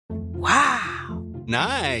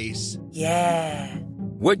Nice. Yeah.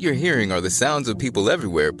 What you're hearing are the sounds of people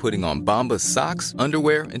everywhere putting on Bombas socks,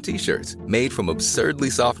 underwear, and T-shirts made from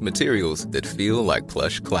absurdly soft materials that feel like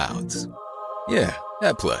plush clouds. Yeah,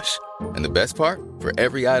 that plush. And the best part? For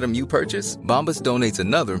every item you purchase, Bombas donates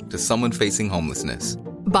another to someone facing homelessness.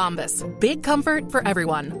 Bombas. Big comfort for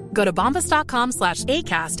everyone. Go to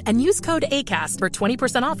bombas.com/ACAST and use code ACAST for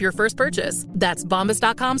 20% off your first purchase. That's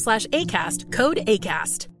bombas.com/ACAST. Code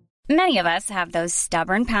ACAST. Many of us have those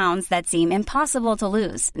stubborn pounds that seem impossible to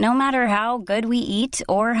lose, no matter how good we eat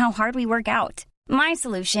or how hard we work out. My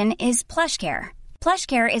solution is PlushCare.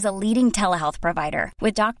 PlushCare is a leading telehealth provider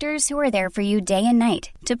with doctors who are there for you day and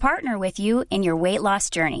night to partner with you in your weight loss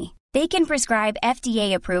journey. They can prescribe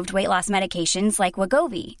FDA-approved weight loss medications like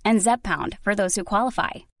Wegovy and Zepbound for those who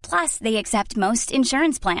qualify. Plus, they accept most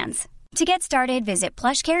insurance plans. To get started, visit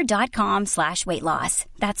plushcare.com/weightloss.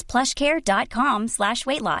 That's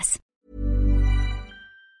plushcare.com/weightloss.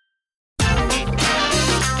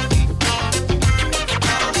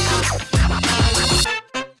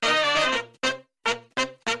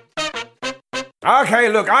 Okay,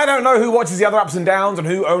 look, I don't know who watches the other ups and downs and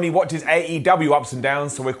who only watches AEW ups and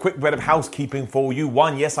downs, so a quick bit of housekeeping for you.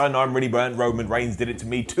 1, yes, I know I'm really burnt. Roman Reigns did it to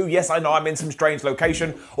me. 2, yes, I know I'm in some strange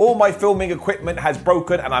location. All my filming equipment has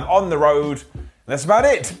broken and I'm on the road. That's about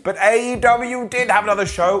it. But AEW did have another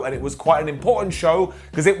show, and it was quite an important show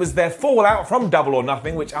because it was their fallout from Double or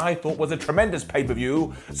Nothing, which I thought was a tremendous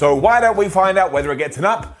pay-per-view. So why don't we find out whether it gets an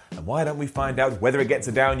up, and why don't we find out whether it gets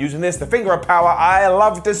a down using this, the finger of power. I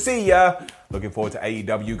love to see ya. Looking forward to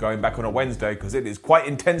AEW going back on a Wednesday because it is quite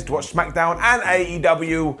intense to watch SmackDown and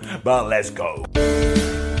AEW, but let's go.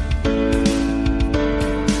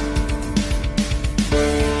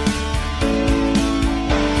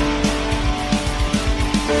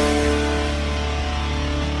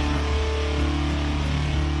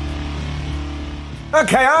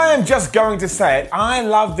 Okay, I am just going to say it. I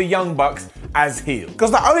love the Young Bucks as heel.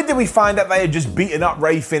 Because not only did we find out they had just beaten up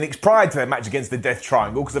Rey Fenix prior to their match against the Death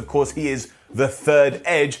Triangle, because of course he is the third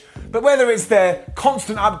Edge, but whether it's their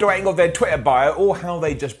constant updating of their Twitter bio or how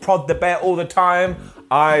they just prod the bear all the time,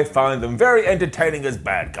 I find them very entertaining as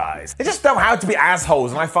bad guys. They just know how to be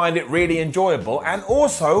assholes and I find it really enjoyable, and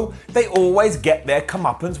also they always get their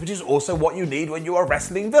comeuppance, which is also what you need when you're a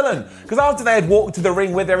wrestling villain. Because after they had walked to the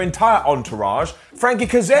ring with their entire entourage, Frankie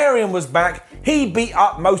Kazarian was back. He beat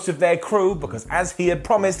up most of their crew because, as he had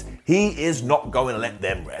promised, he is not going to let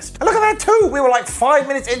them rest. And look at that too, we were like 5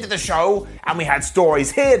 minutes into the show and we had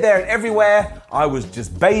stories here, there and everywhere. I was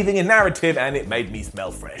just bathing in narrative and it made me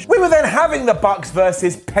smell fresh. We were then having the Bucks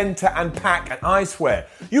versus Penta and Pac, and I swear,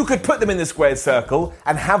 you could put them in the squared circle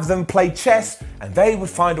and have them play chess and they would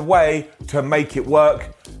find a way to make it work.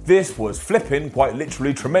 This was flipping quite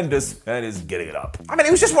literally tremendous and is getting it up. I mean,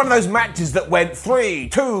 it was just one of those matches that went 3,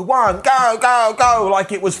 2, 1, go, go, go,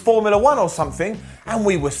 like it was Formula One or something. And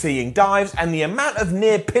we were seeing dives, and the amount of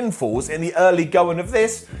near pinfalls in the early going of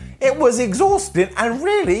this, it was exhausting. And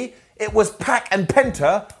really, it was Pac and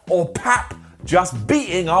Penta, or Pap, just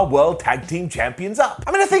beating our World Tag Team Champions up.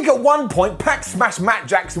 I mean, I think at one point, Pac smashed Matt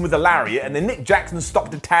Jackson with a lariat, and then Nick Jackson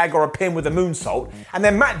stopped a tag or a pin with a moonsault, and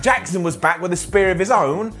then Matt Jackson was back with a spear of his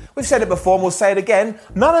own. We've said it before and we'll say it again.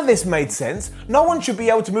 None of this made sense. No one should be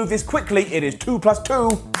able to move this quickly. It is 2 +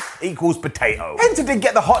 2 equals potato. Penta did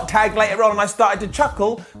get the hot tag later on and I started to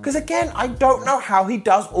chuckle, because again, I don't know how he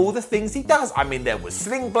does all the things he does. I mean, there was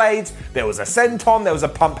sling blades, there was a senton, there was a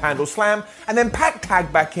pump handle slam, and then Pac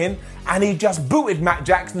tagged back in, and he just booted Matt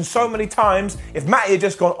Jackson so many times. If Matty had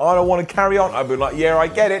just gone, I don't want to carry on, I'd be like, yeah, I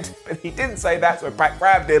get it. But he didn't say that, so Pac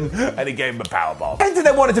grabbed him and he gave him a powerbomb. Penta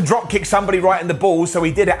then wanted to drop kick somebody right in the balls, so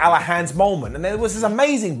he did it a la Hans Molman. And there was this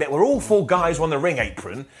amazing bit where all 4 guys were on the ring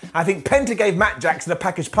apron. I think Penta gave Matt Jackson a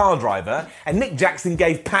package pile driver, and Nick Jackson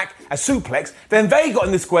gave Pac a suplex. Then they got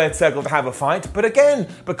in the squared circle to have a fight. But again,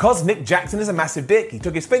 because Nick Jackson is a massive dick, he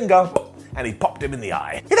took his finger and he popped him in the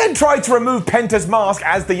eye. He then tried to remove Penta's mask,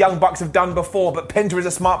 as the Young Bucks have done before, but Penta is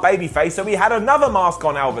a smart babyface, so he had another mask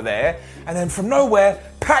on over there, and then from nowhere,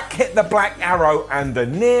 Pac hit the Black Arrow, and the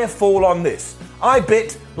near fall on this. I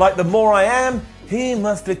bit like the more I am, he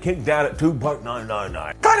must have kicked out at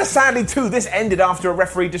 2.999. Kinda sadly too, this ended after a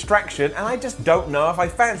referee distraction, and I just don't know if I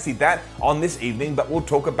fancied that on this evening, but we'll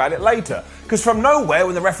talk about it later. Because from nowhere,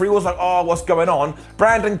 when the referee was like, oh, what's going on,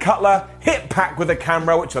 Brandon Cutler hit Pac with a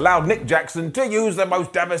camera, which allowed Nick Jackson to use the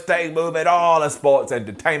most devastating move in all of sports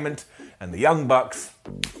entertainment, and the Young Bucks,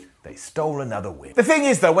 they stole another win. The thing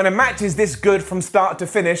is though, when a match is this good from start to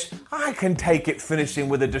finish, I can take it finishing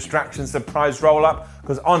with a distraction surprise roll-up,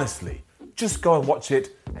 because honestly, just go and watch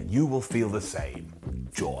it and you will feel the same.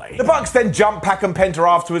 joy. The Bucks then jumped Pac and Penta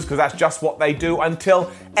afterwards because that's just what they do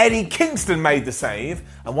until Eddie Kingston made the save.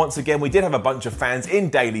 And once again, we did have a bunch of fans in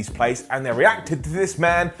Daly's place and they reacted to this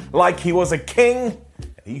man like he was a king.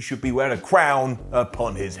 He should be wearing a crown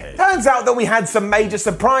upon his head. Turns out that we had some major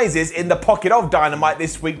surprises in the pocket of Dynamite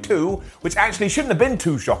this week too, which actually shouldn't have been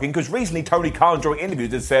too shocking because recently Tony Khan during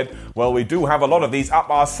interviews had said, well, we do have a lot of these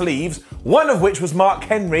up our sleeves, one of which was Mark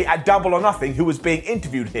Henry at Double or Nothing, who was being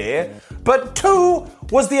interviewed here, but two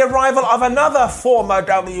was the arrival of another former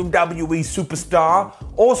WWE superstar,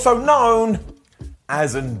 also known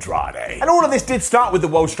as Andrade. And all of this did start with the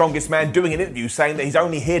world's strongest man doing an interview saying that he's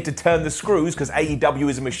only here to turn the screws because AEW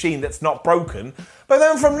is a machine that's not broken. But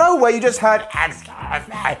then from nowhere you just heard, and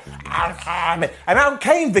out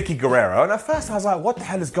came Vicky Guerrero. And at first I was like, what the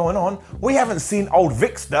hell is going on? We haven't seen old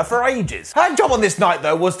Vixner for ages. Her job on this night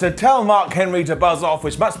though was to tell Mark Henry to buzz off,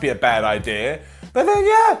 which must be a bad idea. But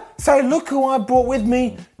then say, look who I brought with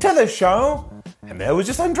me to the show. And there was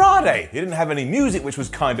just Andrade. He didn't have any music, which was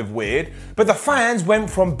kind of weird, but the fans went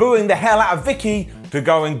from booing the hell out of Vicky to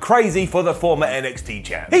going crazy for the former NXT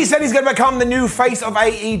champ. He said he's going to become the new face of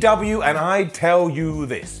AEW, and I tell you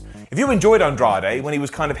this. If you enjoyed Andrade when he was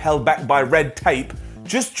kind of held back by red tape,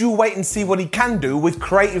 just you wait and see what he can do with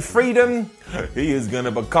creative freedom. He is going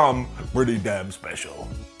to become pretty damn special.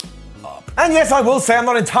 And yes, I will say I'm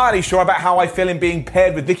not entirely sure about how I feel in being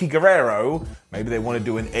paired with Vicky Guerrero. Maybe they want to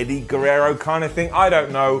do an Eddie Guerrero kind of thing, I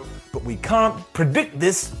don't know. But we can't predict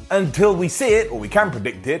this until we see it, or we can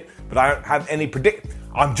predict it, but I don't have any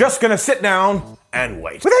I'm just going to sit down and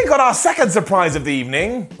wait. We then got our second surprise of the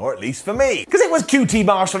evening, or at least for me, because it was QT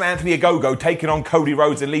Marshall and Anthony Ogogo taking on Cody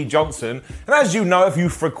Rhodes and Lee Johnson. And as you know, if you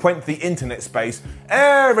frequent the internet space,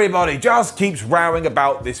 everybody just keeps rowing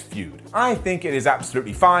about this feud. I think it is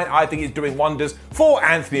absolutely fine. I think it's doing wonders for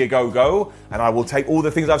Anthony Ogogo, and I will take all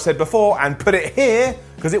the things I've said before and put it here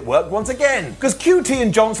because it worked once again. Because QT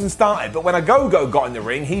and Johnson started, but when Ogogo got in the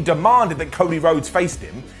ring, he demanded that Cody Rhodes faced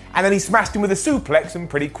him, and then he smashed him with a suplex and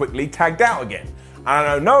pretty quickly tagged out again. I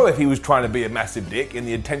don't know if he was trying to be a massive dick in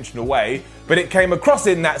the intentional way, but it came across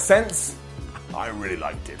in that sense. I really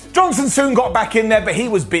liked it. Johnson soon got back in there, but he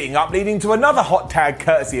was beating up, leading to another hot tag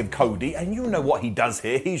courtesy of Cody, and you know what he does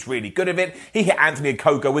here. He's really good at it. He hit Anthony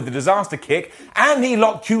Ogogo with the disaster kick, and he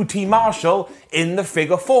locked QT Marshall in the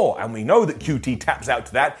figure four. And we know that QT taps out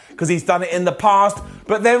to that because he's done it in the past,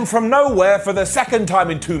 but then from nowhere, for the second time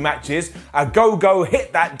in 2 matches, Ogogo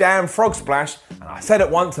hit that damn frog splash, and I said it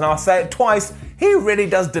once and I'll say it twice, he really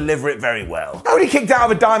does deliver it very well. Cody kicked out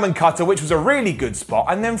of a diamond cutter, which was a really good spot,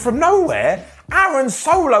 and then from nowhere, Aaron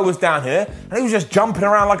Solo was down here and he was just jumping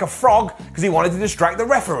around like a frog because he wanted to distract the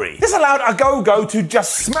referee. This allowed Ogogo to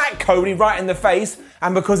just smack Cody right in the face,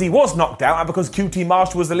 and because he was knocked out and because QT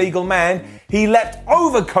Marshall was the legal man, he leapt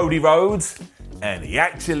over Cody Rhodes and he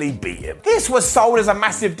actually beat him. This was sold as a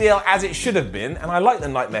massive deal, as it should have been, and I like the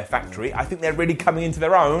Nightmare Factory. I think they're really coming into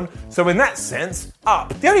their own, so in that sense,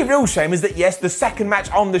 up. The only real shame is that yes, the second match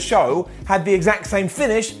on the show had the exact same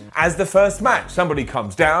finish as the first match. Somebody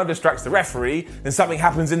comes down, distracts the referee, then something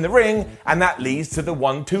happens in the ring, and that leads to the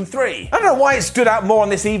 1, 2, 3. I don't know why it stood out more on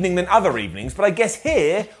this evening than other evenings, but I guess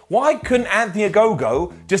here, why couldn't Anthony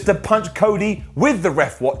Ogogo just to punch Cody with the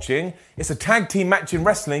ref watching? It's a tag team match in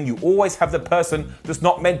wrestling. You always have the person that's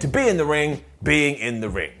not meant to be in the ring being in the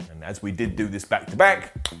ring. And as we did do this back to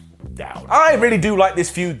back, down. I really do like this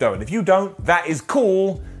feud though, and if you don't, that is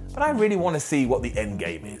cool. But I really want to see what the end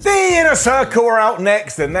game is. The Inner Circle are out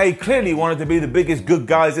next, and they clearly wanted to be the biggest good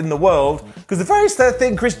guys in the world, because the very first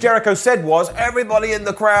thing Chris Jericho said was, everybody in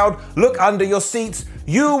the crowd, look under your seats.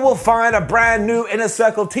 You will find a brand new Inner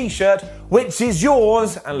Circle t-shirt, which is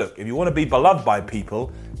yours. And look, if you want to be beloved by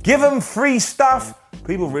people, give them free stuff.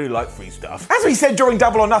 People really like free stuff. As we said during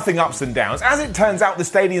Double or Nothing ups and downs, as it turns out the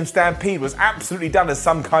Stadium Stampede was absolutely done as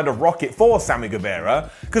some kind of rocket for Sammy Guevara,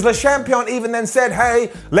 because Le Champion even then said,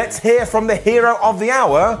 hey, let's hear from the hero of the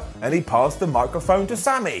hour, and he passed the microphone to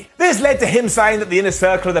Sammy. This led to him saying that the Inner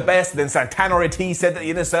Circle are the best, and then Santana Ortiz said that the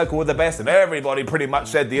Inner Circle were the best, and everybody pretty much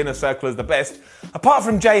said the Inner Circle is the best, apart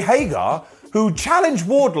from Jay Hagar, who challenged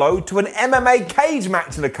Wardlow to an MMA cage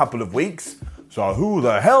match in a couple of weeks. So who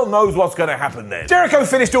the hell knows what's going to happen then? Jericho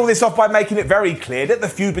finished all this off by making it very clear that the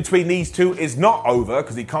feud between these two is not over,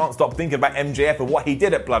 because he can't stop thinking about MJF and what he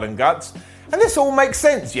did at Blood and Guts. And this all makes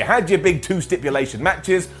sense. You had your big 2 stipulation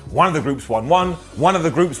matches, one of the groups won one of the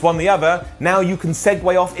groups won the other. Now you can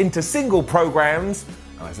segue off into single programs.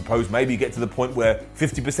 And I suppose maybe you get to the point where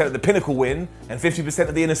 50% of the Pinnacle win and 50%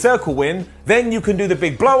 of the Inner Circle win. Then you can do the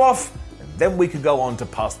big blow off, and then we could go on to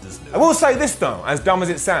Pastors New. I will say this though, as dumb as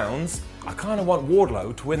it sounds, I kind of want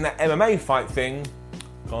Wardlow to win that MMA fight thing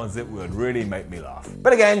because it would really make me laugh.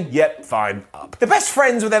 But again, yep, fine, up. The best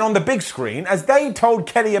friends were then on the big screen as they told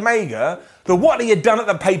Kenny Omega that what he had done at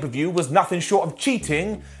the pay-per-view was nothing short of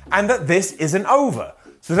cheating and that this isn't over.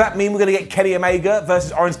 So does that mean we're going to get Kenny Omega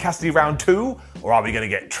versus Orange Cassidy round 2? Or are we going to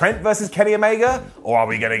get Trent versus Kenny Omega? Or are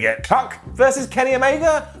we going to get Tuck versus Kenny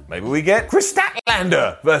Omega? Maybe we get Chris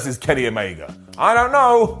Statlander versus Kenny Omega. I don't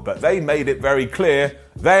know, but they made it very clear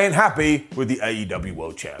they ain't happy with the AEW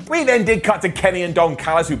World Champ. We then did cut to Kenny and Don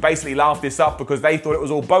Callis, who basically laughed this up because they thought it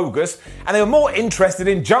was all bogus, and they were more interested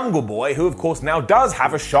in Jungle Boy, who of course now does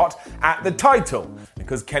have a shot at the title.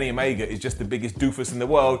 Because Kenny Omega is just the biggest doofus in the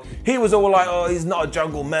world, he was all like, oh, he's not a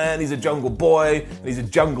jungle man, he's a jungle boy, and he's a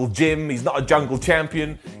jungle Jim, he's not a jungle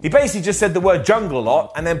champion. He basically just said the word jungle a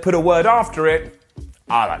lot, and then put a word after it.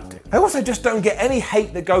 I liked it. I also just don't get any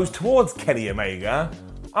hate that goes towards Kenny Omega.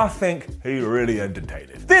 I think he really entertained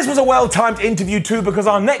it. This was a well-timed interview too, because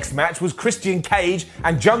our next match was Christian Cage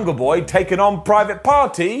and Jungle Boy taking on Private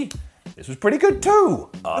Party. This was pretty good too.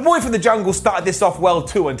 The boy from the jungle started this off well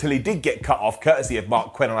too until he did get cut off courtesy of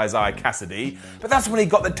Mark Quinn and Isaiah Cassidy. But that's when he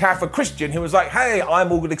got the tag for Christian, who was like, hey,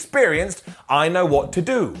 I'm all experienced, I know what to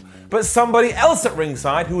do. But somebody else at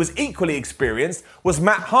ringside who was equally experienced was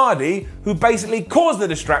Matt Hardy, who basically caused the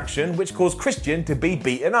distraction, which caused Christian to be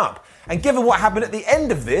beaten up. And given what happened at the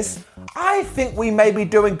end of this, I think we may be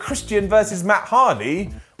doing Christian versus Matt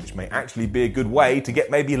Hardy, which may actually be a good way to get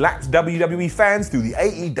maybe lax WWE fans through the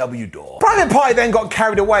AEW door. Private Party then got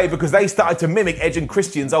carried away because they started to mimic Edge and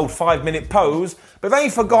Christian's old 5-minute pose, but they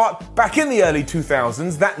forgot back in the early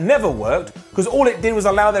 2000s that never worked because all it did was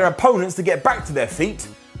allow their opponents to get back to their feet,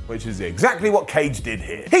 which is exactly what Cage did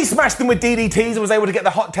here. He smashed them with DDTs and was able to get the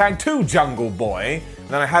hot tag to Jungle Boy. And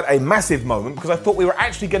then I had a massive moment because I thought we were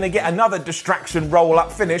actually going to get another distraction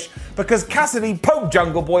roll-up finish because Cassidy poked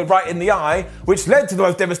Jungle Boy right in the eye, which led to the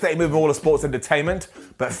most devastating move in all of sports entertainment.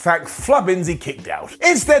 But thank flubbins he kicked out.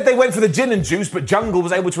 Instead, they went for the gin and juice, but Jungle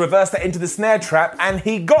was able to reverse that into the snare trap and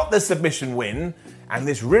he got the submission win. And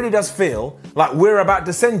this really does feel like we're about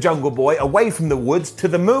to send Jungle Boy away from the woods to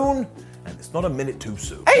the moon. And it's not a minute too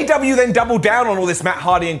soon. AEW then doubled down on all this Matt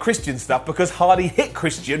Hardy and Christian stuff because Hardy hit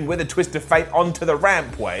Christian with a twist of fate onto the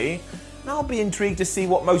rampway. And I'll be intrigued to see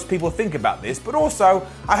what most people think about this, but also,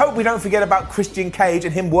 I hope we don't forget about Christian Cage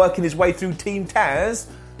and him working his way through Team Taz.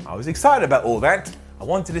 I was excited about all that. I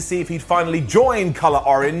wanted to see if he'd finally join Colour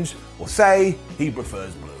Orange, or say he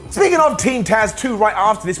prefers blue. Speaking of Team Taz 2, right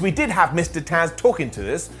after this, we did have Mr. Taz talking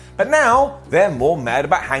to us, but now they're more mad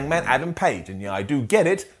about Hangman Adam Page, and yeah, I do get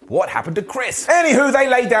it. What happened to Chris? Anywho, they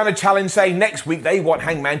laid down a challenge saying next week they want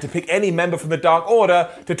Hangman to pick any member from the Dark Order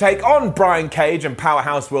to take on Brian Cage and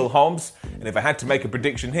Powerhouse Will Hobbs. And if I had to make a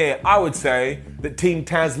prediction here, I would say that Team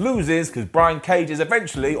Taz loses because Brian Cage is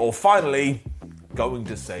eventually, or finally, going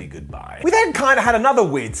to say goodbye. We then kind of had another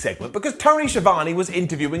weird segment because Tony Schiavone was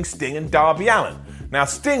interviewing Sting and Darby Allin. Now,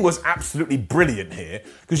 Sting was absolutely brilliant here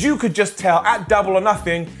because you could just tell at Double or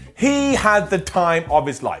Nothing, he had the time of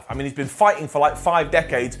his life. I mean, he's been fighting for like 5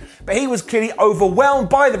 decades, but he was clearly overwhelmed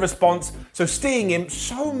by the response, so seeing him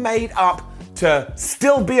so made up to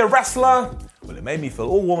still be a wrestler, well, it made me feel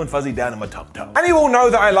all warm and fuzzy down in my tum-tum. And you all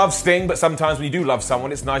know that I love Sting, but sometimes when you do love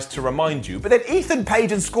someone, it's nice to remind you. But then Ethan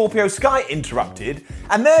Page and Scorpio Sky interrupted,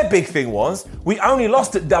 and their big thing was, we only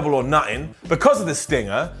lost at Double or Nothing because of the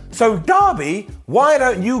Stinger, so Darby, why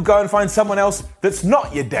don't you go and find someone else that's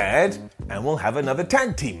not your dad, and we'll have another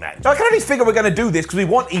tag team match. Now, I can only figure we're going to do this because we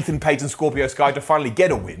want Ethan Page and Scorpio Sky to finally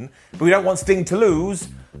get a win, but we don't want Sting to lose.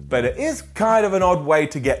 But it is kind of an odd way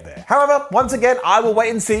to get there. However, once again, I will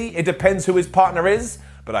wait and see. It depends who his partner is.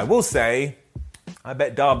 But I will say, I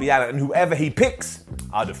bet Darby Allin and whoever he picks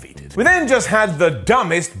are defeated. We then just had the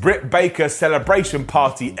dumbest Britt Baker celebration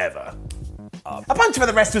party ever. A bunch of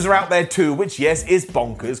other wrestlers are out there too, which yes, is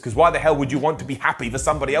bonkers, because why the hell would you want to be happy for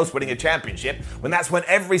somebody else winning a championship when that's what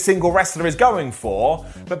every single wrestler is going for?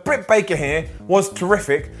 But Britt Baker here was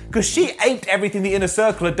terrific, because she aped everything the Inner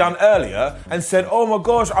Circle had done earlier and said, oh my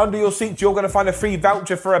gosh, under your seats you're going to find a free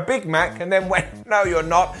voucher for a Big Mac, and then went, no you're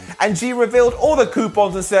not, and she revealed all the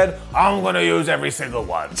coupons and said, I'm going to use every single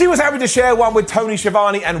one. She was happy to share one with Tony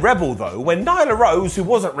Schiavone and Rebel though, when Nyla Rose, who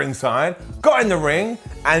was at ringside, got in the ring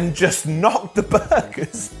and just knocked the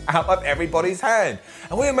burgers out of everybody's hand.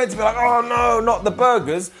 And we were meant to be like, oh no, not the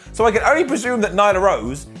burgers. So I can only presume that Nyla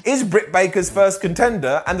Rose is Britt Baker's first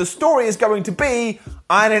contender, and the story is going to be,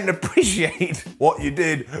 I didn't appreciate what you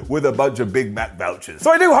did with a bunch of Big Mac vouchers.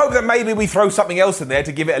 So I do hope that maybe we throw something else in there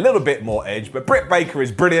to give it a little bit more edge, but Britt Baker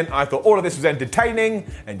is brilliant. I thought all of this was entertaining,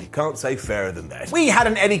 and you can't say fairer than that. We had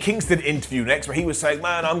an Eddie Kingston interview next where he was saying,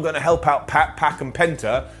 man, I'm going to help out Pat, Pac, and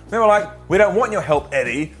Penta. They were like, we don't want your help,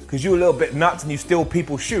 Eddie, because you're a little bit nuts and you steal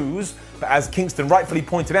people's shoes. But as Kingston rightfully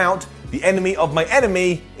pointed out, the enemy of my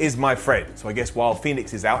enemy is my friend. So I guess while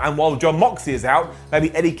Phoenix is out and while Jon Moxley is out,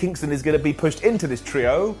 maybe Eddie Kingston is going to be pushed into this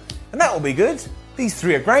trio, and that will be good. These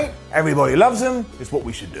three are great. Everybody loves them. It's what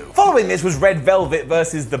we should do. Following this was Red Velvet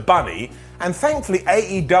versus The Bunny, and thankfully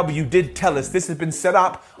AEW did tell us this has been set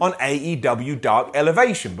up on AEW Dark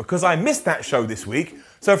Elevation, because I missed that show this week.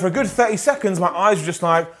 So for a good 30 seconds, my eyes were just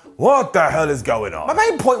like, what the hell is going on? My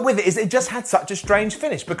main point with it is it just had such a strange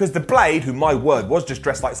finish, because the Blade, who my word was just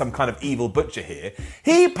dressed like some kind of evil butcher here,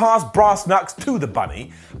 he passed Brass Knucks to the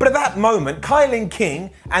Bunny, but at that moment, Kylan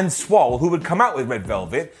King and Swole, who would come out with Red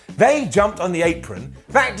Velvet, they jumped on the apron.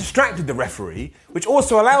 That distracted the referee, which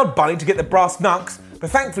also allowed Bunny to get the Brass Knucks,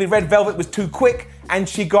 but thankfully Red Velvet was too quick and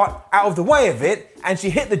she got out of the way of it and she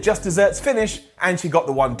hit the Just Desserts finish and she got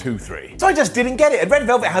the 1, 2, 3. So I just didn't get it. And Red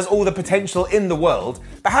Velvet has all the potential in the world,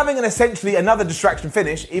 but having an essentially another distraction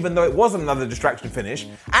finish, even though it wasn't another distraction finish,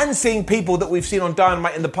 and seeing people that we've seen on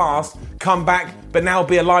Dynamite in the past come back but now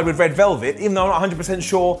be aligned with Red Velvet, even though I'm not 100%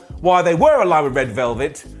 sure why they were aligned with Red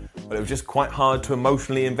Velvet, but it was just quite hard to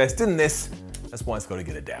emotionally invest in this. That's why it's got to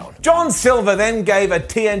get it down. John Silver then gave a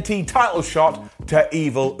TNT title shot to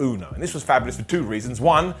Evil Uno. And this was fabulous for two reasons.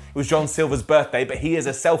 One, it was John Silver's birthday, but he is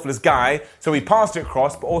a selfless guy, so he passed it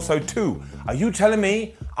across. But also two, are you telling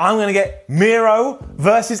me I'm going to get Miro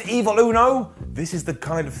versus Evil Uno? This is the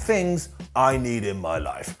kind of things I need in my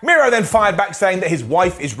life. Miro then fired back saying that his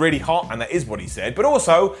wife is really hot, and that is what he said, but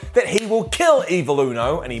also that he will kill Evil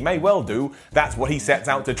Uno, and he may well do. That's what he sets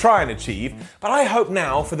out to try and achieve. But I hope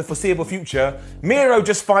now, for the foreseeable future, Miro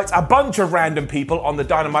just fights a bunch of random people on the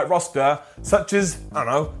Dynamite roster, such as, I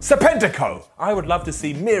don't know, Serpentico. I would love to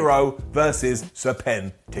see Miro versus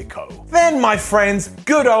Serpentico. Then, my friends,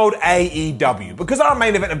 good old AEW, because our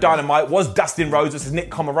main event of Dynamite was Dustin Rhodes versus Nick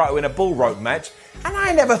Comoroto in a bull rope match, and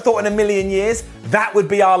I never thought in a million years that would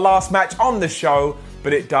be our last match on the show,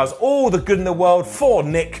 but it does all the good in the world for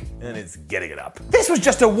Nick, and it's getting it up. This was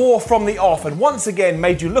just a war from the off, and once again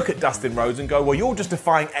made you look at Dustin Rhodes and go, well, you're just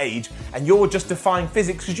defying age, and you're just defying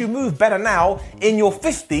physics, because you move better now in your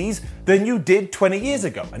 50s than you did 20 years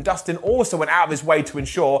ago. And Dustin also went out of his way to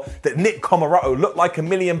ensure that Nick Comoroto looked like $1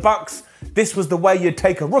 million. This was the way you'd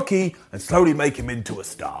take a rookie and slowly make him into a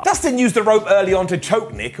star. Dustin used the rope early on to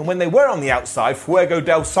choke Nick, and when they were on the outside, Fuego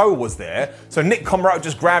del Sol was there, so Nick Comoroto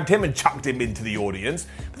just grabbed him and chucked him into the audience.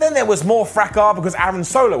 But then there was more fracas because Aaron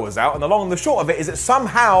Solo was out, and the long and the short of it is that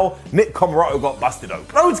somehow Nick Comoroto got busted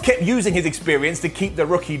open. Rhodes kept using his experience to keep the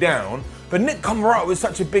rookie down, but Nick Comoroto was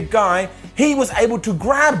such a big guy, he was able to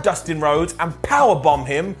grab Dustin Rhodes and powerbomb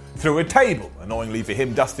him through a table. Annoyingly for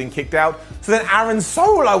him, Dustin kicked out, so then Aaron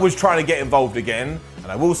Solo was trying to get involved again,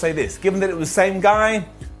 and I will say this, given that it was the same guy,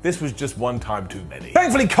 this was just one time too many.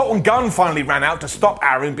 Thankfully, Colton Gunn finally ran out to stop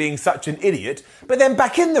Aaron being such an idiot, but then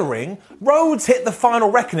back in the ring, Rhodes hit the final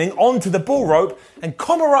reckoning onto the bull rope, and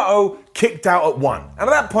Comoroto kicked out at 1. And at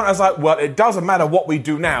that point, I was like, well, it doesn't matter what we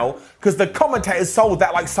do now, because the commentators sold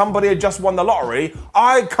that like somebody had just won the lottery.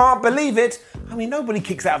 I can't believe it. I mean, nobody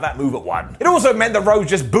kicks out of that move at 1. It also meant that Rhodes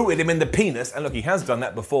just booted him in the penis, and look, he has done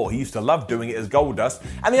that before. He used to love doing it as Goldust,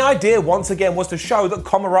 and the idea, once again, was to show that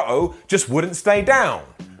Comoroto just wouldn't stay down,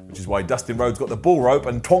 which is why Dustin Rhodes got the bull rope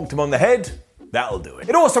and tonked him on the head. That'll do it.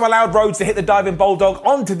 It also allowed Rhodes to hit the diving bulldog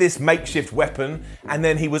onto this makeshift weapon, and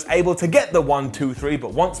then he was able to get the 1, 2, 3,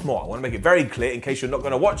 but once more, I want to make it very clear in case you're not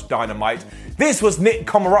going to watch Dynamite, this was Nick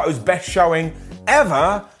Comoroto's best showing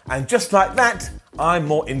ever, and just like that, I'm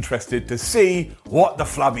more interested to see what the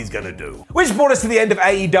flubby's gonna do. Which brought us to the end of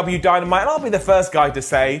AEW Dynamite, and I'll be the first guy to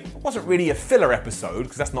say it wasn't really a filler episode,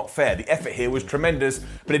 because that's not fair. The effort here was tremendous,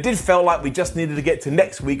 but it did feel like we just needed to get to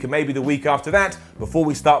next week and maybe the week after that before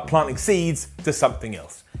we start planting seeds to something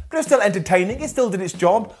else. But it was still entertaining, it still did its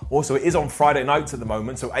job. Also, it is on Friday nights at the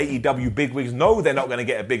moment, so AEW bigwigs know they're not gonna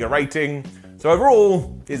get a bigger rating. So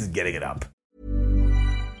overall, this is getting it up.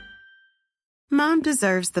 Mom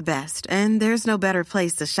deserves the best, and there's no better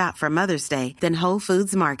place to shop for Mother's Day than Whole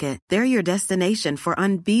Foods Market. They're your destination for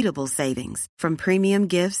unbeatable savings, from premium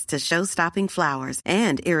gifts to show-stopping flowers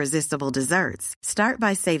and irresistible desserts. Start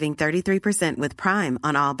by saving 33% with Prime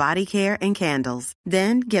on all body care and candles.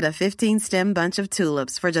 Then get a 15-stem bunch of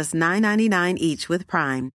tulips for just $9.99 each with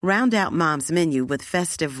Prime. Round out Mom's menu with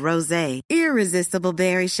festive rosé, irresistible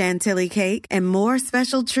berry chantilly cake, and more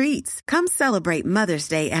special treats. Come celebrate Mother's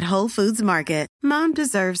Day at Whole Foods Market. Market. Mom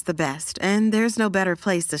deserves the best, and there's no better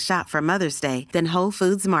place to shop for Mother's Day than Whole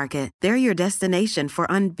Foods Market. They're your destination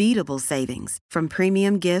for unbeatable savings, from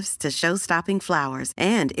premium gifts to show-stopping flowers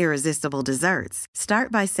and irresistible desserts.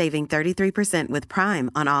 Start by saving 33% with Prime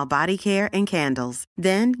on all body care and candles.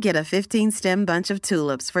 Then get a 15-stem bunch of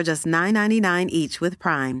tulips for just $9.99 each with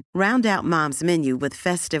Prime. Round out Mom's menu with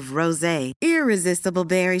festive rosé, irresistible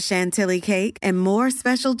berry chantilly cake, and more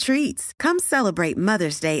special treats. Come celebrate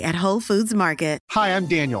Mother's Day at Whole Foods Market. Hi, I'm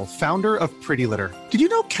Daniel, founder of Pretty Litter. Did you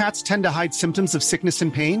know cats tend to hide symptoms of sickness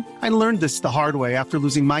and pain? I learned this the hard way after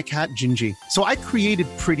losing my cat, Gingy. So I created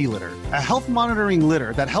Pretty Litter, a health monitoring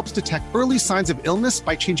litter that helps detect early signs of illness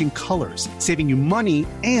by changing colors, saving you money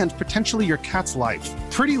and potentially your cat's life.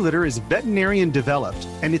 Pretty Litter is veterinarian developed,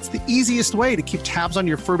 and it's the easiest way to keep tabs on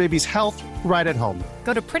your fur baby's health right at home.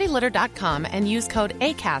 Go to prettylitter.com and use code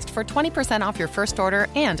ACAST for 20% off your first order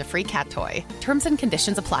and a free cat toy. Terms and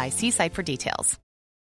conditions apply. See site for details.